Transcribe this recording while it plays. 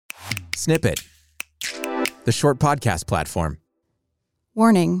Snippet, the short podcast platform.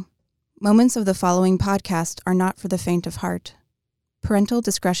 Warning: moments of the following podcast are not for the faint of heart. Parental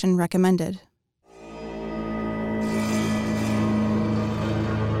discretion recommended.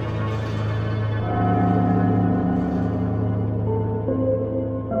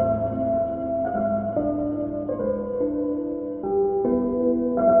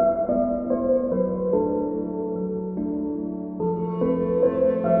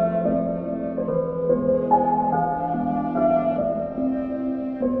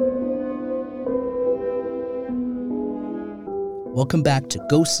 Welcome back to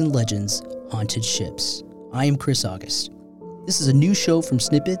Ghosts and Legends, Haunted Ships. I am Cris August. This is a new show from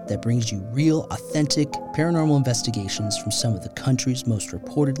Snippet that brings you real, authentic paranormal investigations from some of the country's most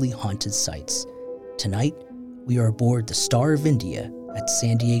reportedly haunted sites. Tonight, we are aboard the Star of India at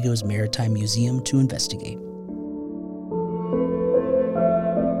San Diego's Maritime Museum to investigate.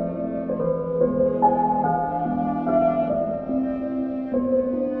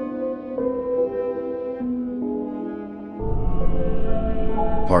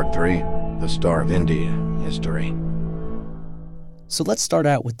 Part 3, The Star of India History. So let's start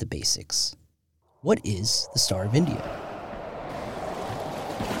out with the basics. What is the Star of India?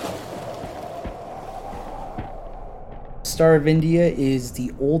 Star of India is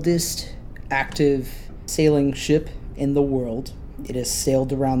the oldest active sailing ship in the world. It has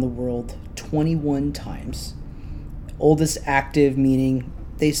sailed around the world 21 times. Oldest active meaning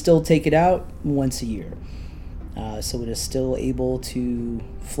they still take it out once a year. So it is still able to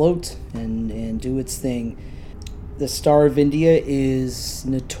float and do its thing. The Star of India is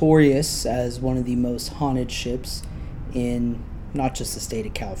notorious as one of the most haunted ships in not just the state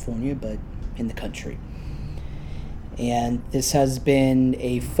of California, but in the country. And this has been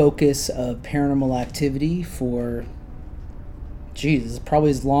a focus of paranormal activity for,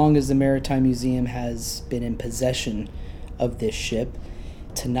 probably as long as the Maritime Museum has been in possession of this ship.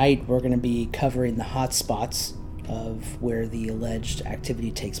 Tonight we're going to be covering the hot spots of where the alleged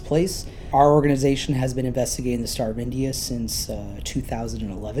activity takes place. Our organization has been investigating the Star of India since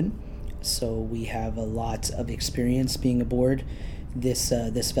 2011, so we have a lot of experience being aboard this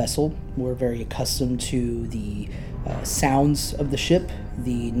vessel. We're very accustomed to the sounds of the ship,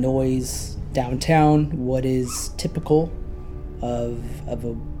 the noise downtown, what is typical of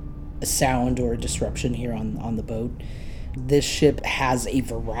a sound or a disruption here on the boat. This ship has a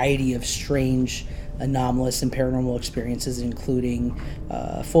variety of strange, anomalous, and paranormal experiences, including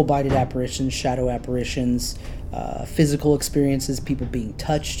full-bodied apparitions, shadow apparitions, physical experiences, people being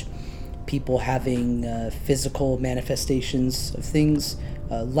touched, people having physical manifestations of things,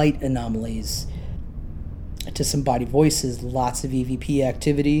 light anomalies, disembodied voices, lots of EVP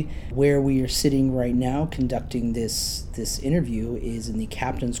activity. Where we are sitting right now conducting this interview is in the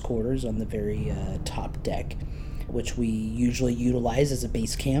captain's quarters on the very top deck, which we usually utilize as a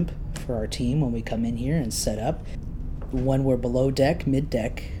base camp for our team when we come in here and set up. When we're below deck,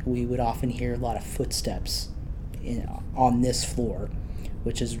 mid-deck, we would often hear a lot of footsteps on this floor,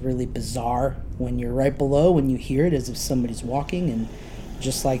 which is really bizarre when you're right below, when you hear it as if somebody's walking. And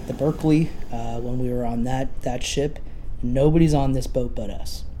just like the Berkeley, when we were on that ship, nobody's on this boat but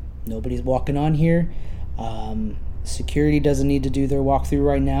us. Nobody's walking on here. Security doesn't need to do their walkthrough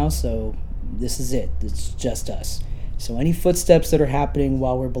right now, so this is it. It's just us. So any footsteps that are happening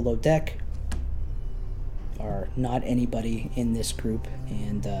while we're below deck are not anybody in this group,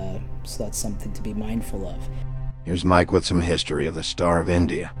 and so that's something to be mindful of. Here's Mike with some history of the Star of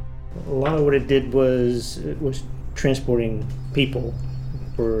India. A lot of what it did was transporting people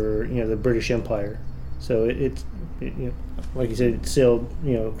for the British Empire. So it like you said, it sailed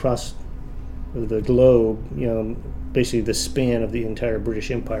across the globe, basically the span of the entire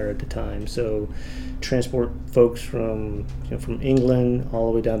British Empire at the time. So transport folks from England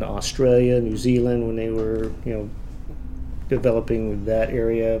all the way down to Australia, New Zealand when they were developing that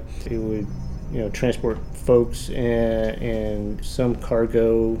area. It would transport folks and some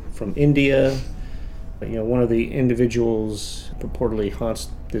cargo from India. One of the individuals purportedly haunts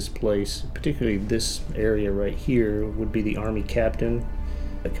this place, particularly this area right here, would be the Army captain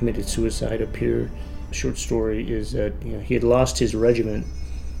that committed suicide up here. The short story is that he had lost his regiment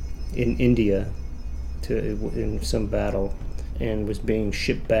in India in some battle and was being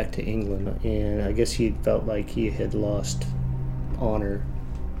shipped back to England, and I guess he felt like he had lost honor.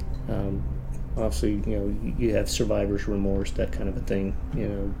 Obviously, you have survivor's remorse, that kind of a thing,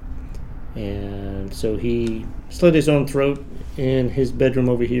 and so he slit his own throat in his bedroom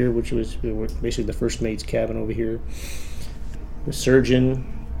over here, which was basically the first mate's cabin over here. The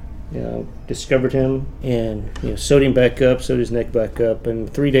surgeon discovered him and sewed him back up, sewed his neck back up,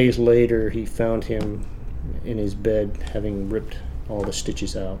 and 3 days later he found him in his bed having ripped all the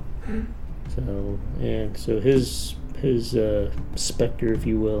stitches out. So his specter, if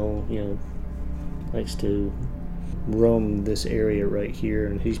you will, likes to roam this area right here,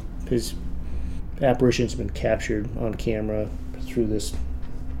 and his apparition's been captured on camera through this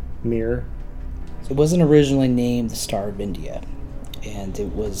mirror. So it wasn't originally named the Star of India, and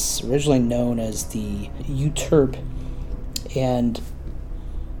it was originally known as the Euterpe. And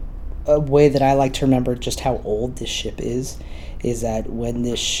a way that I like to remember just how old this ship is that when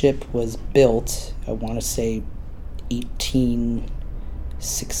this ship was built, I want to say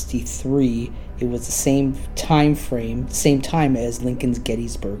 1863, it was the same time as Lincoln's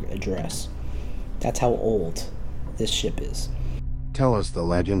Gettysburg Address. That's how old this ship is. Tell us the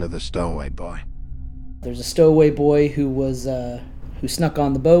legend of the stowaway boy. There's a stowaway boy who snuck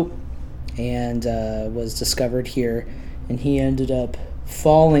on the boat and was discovered here, and he ended up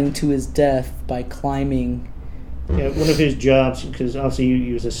falling to his death by climbing. Yeah, one of his jobs, because obviously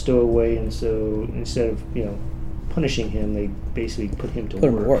he was a stowaway, and so instead of punishing him, they basically put him to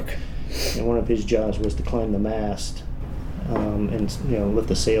work. And one of his jobs was to climb the mast and let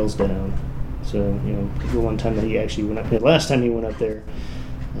the sails down. So the one time that he actually went up, the last time he went up there,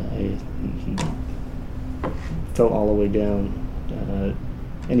 he fell all the way down,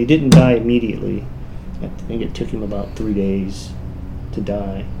 and he didn't die immediately. I think it took him about 3 days to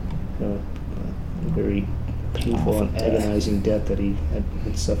die. A very painful and agonizing death that he had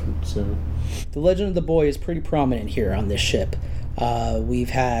suffered. So the legend of the boy is pretty prominent here on this ship. We've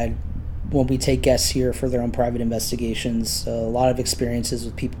had, when we take guests here for their own private investigations, a lot of experiences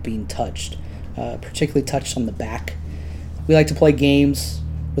with people being touched, particularly touched on the back. We like to play games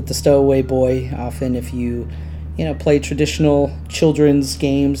with the stowaway boy. Often if you play traditional children's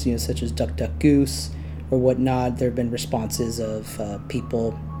games, such as Duck, Duck, Goose or whatnot, there have been responses of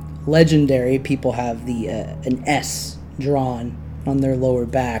people, legendary people have an S drawn on their lower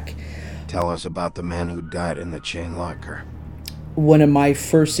back. Tell us about the man who died in the chain locker. One of my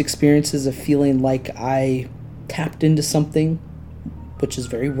first experiences of feeling like I tapped into something, which is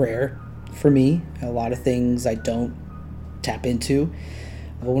very rare for me. A lot of things I don't tap into.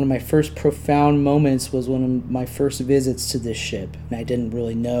 But one of my first profound moments was one of my first visits to this ship, and I didn't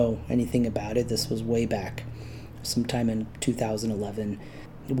really know anything about it. This was way back, sometime in 2011.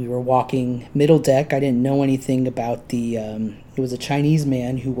 We were walking middle deck. I didn't know anything about it was a Chinese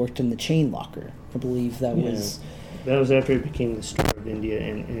man who worked in the chain locker. I believe that was after it became the Star of India,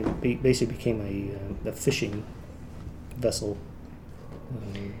 and it basically became a fishing vessel.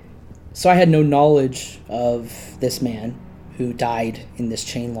 So I had no knowledge of this man who died in this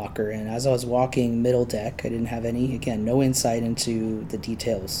chain locker, and as I was walking middle deck, I didn't have no insight into the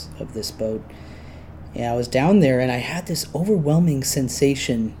details of this boat. And I was down there, and I had this overwhelming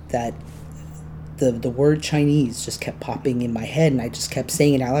sensation that the word Chinese just kept popping in my head, and I just kept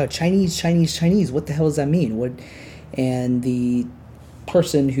saying it out loud, Chinese, Chinese, Chinese, what the hell does that mean? And the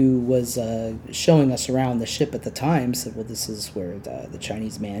person who was showing us around the ship at the time said, well, this is where the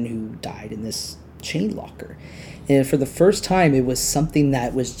Chinese man who died in this chain locker. And for the first time, it was something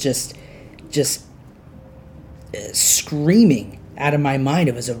that was just screaming out of my mind.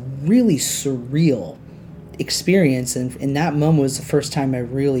 It was a really surreal experience, and in that moment was the first time I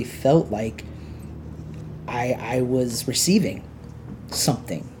really felt like I was receiving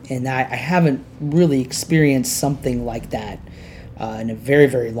something, and I haven't really experienced something like that in a very,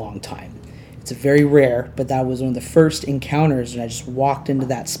 very long time. It's very rare, but that was one of the first encounters, and I just walked into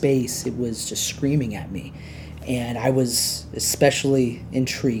that space. It was just screaming at me, and I was especially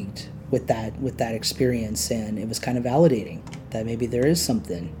intrigued with that experience, and it was kind of validating that maybe there is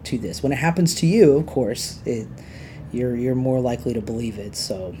something to this. When it happens to you, of course, you're more likely to believe it.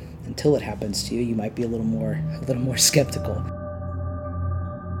 So until it happens to you, you might be a little more skeptical.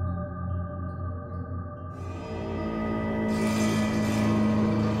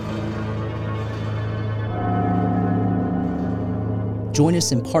 Join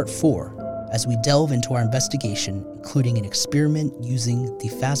us in part 4 as we delve into our investigation, including an experiment using the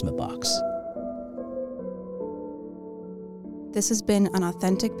Phasma box. This has been an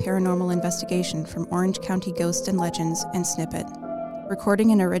authentic paranormal investigation from Orange County Ghosts and Legends and Snippet.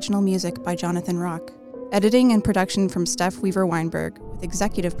 Recording and original music by Jonathan Rock. Editing and production from Steph Weaver-Weinberg, with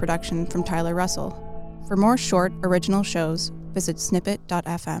executive production from Tyler Russell. For more short, original shows, visit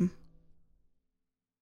snippet.fm.